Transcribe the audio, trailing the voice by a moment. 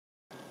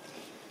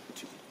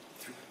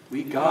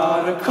We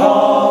got a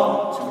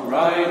call to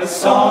write a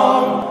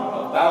song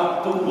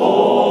about the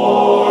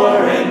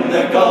war in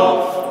the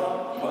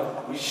Gulf,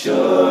 but we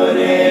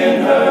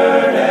shouldn't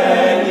hurt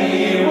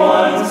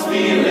anyone's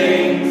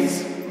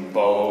feelings.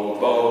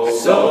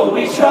 So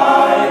we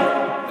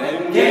tried,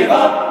 then gave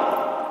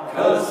up,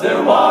 'cause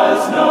there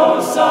was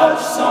no such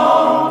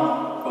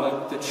song,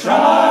 but the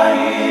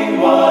trying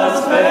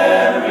was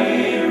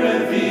very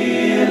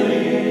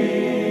revealing.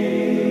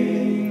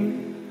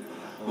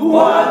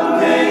 What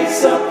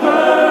makes a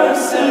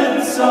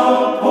person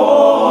so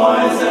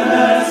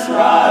poisonous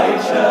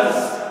righteous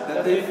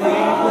that they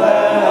think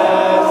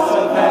less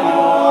of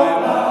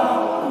anyone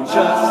who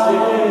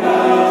justice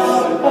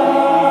believes?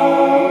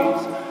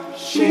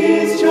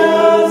 She's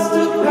just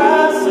a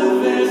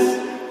pacifist,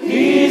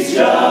 he's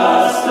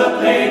just a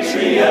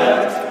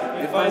patriot.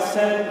 If I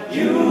said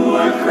you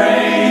were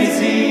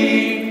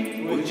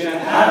crazy, would you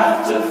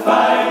have to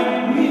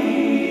fight me?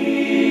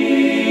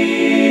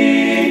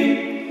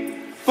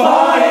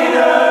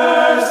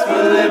 Fighters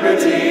for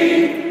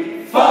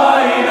liberty,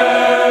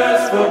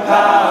 fighters for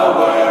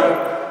power,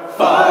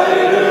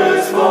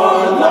 fighters for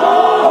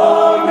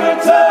longer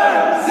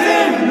terms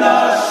in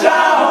the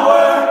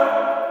shower.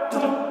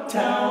 Don't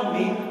tell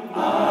me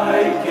I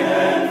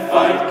can't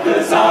fight,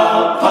 'cause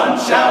I'll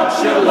punch out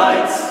your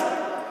lights.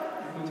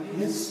 And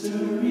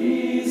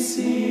history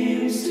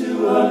seems to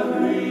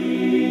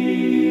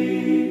agree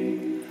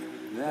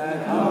that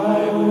I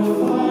will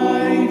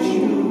find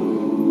you.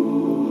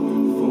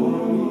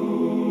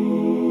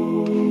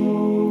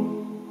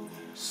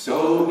 So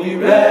we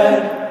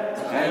read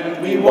and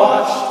we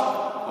watched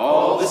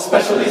all the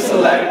specially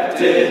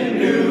selected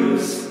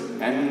news,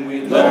 and we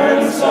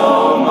learned so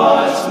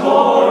much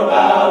more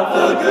about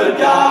the good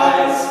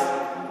guys.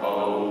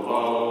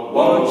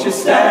 Won't you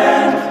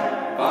stand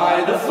by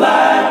the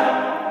flag?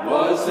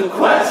 Was the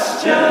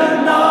question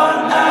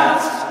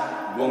unasked.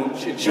 Won't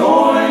you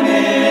join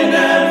in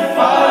and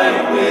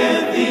fight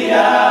with the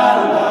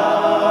Allies?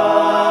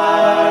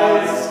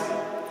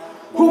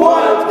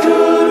 What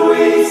could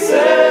we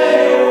say?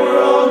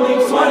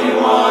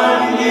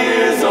 21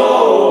 years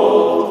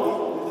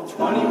old,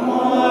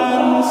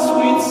 21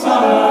 sweet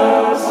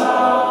summers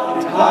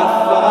and hot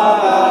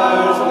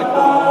fires on the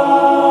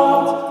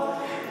cold.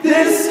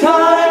 This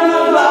kind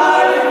of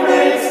life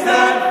makes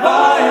that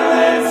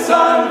violence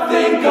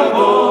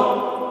unthinkable.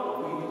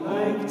 We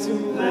like to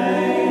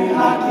play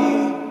hockey,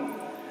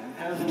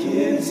 have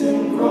kids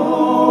and grow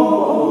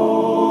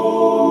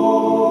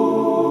old.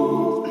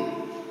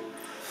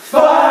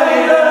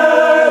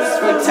 Fighters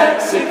for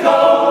Texaco,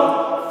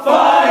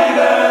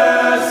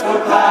 fighters for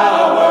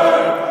power,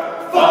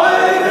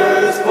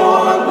 fighters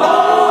for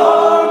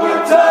longer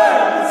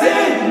terms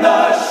in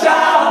the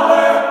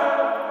shower.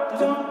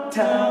 Don't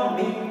tell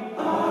me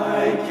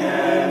I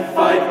can't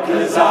fight,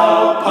 'cause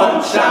I'll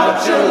punch out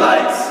your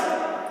lights.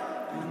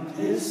 And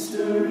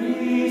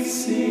history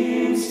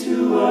seems to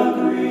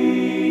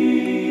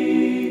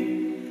agree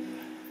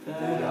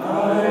that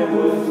I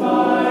will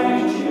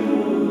find you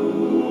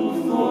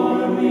for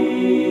me.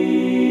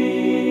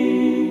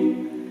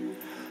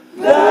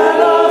 That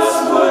us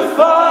would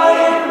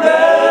fight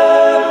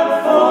them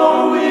for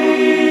we.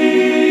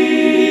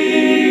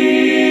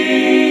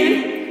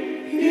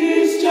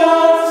 He's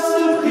just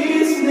a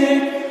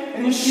peacenik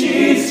and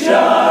she's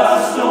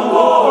just a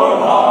war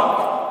hawk.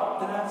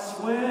 That's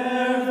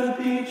where the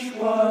beach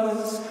was,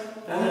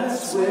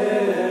 that's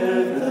where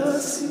the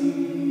sea.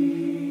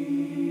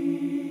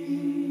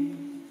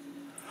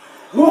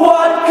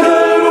 What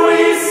could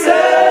we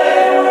say?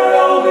 We're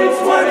only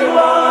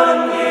 21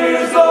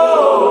 years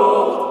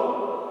old.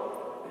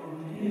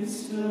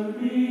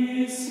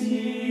 History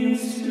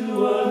seems to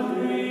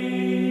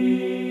agree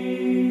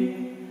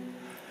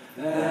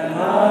that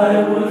I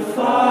would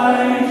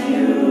find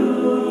you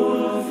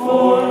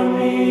for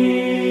me.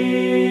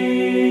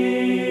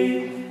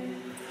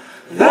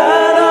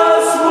 That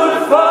us would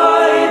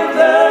fight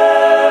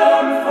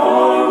them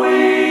for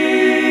we.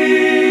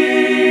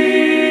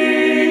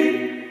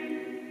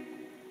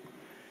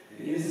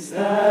 Is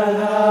that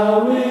how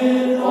it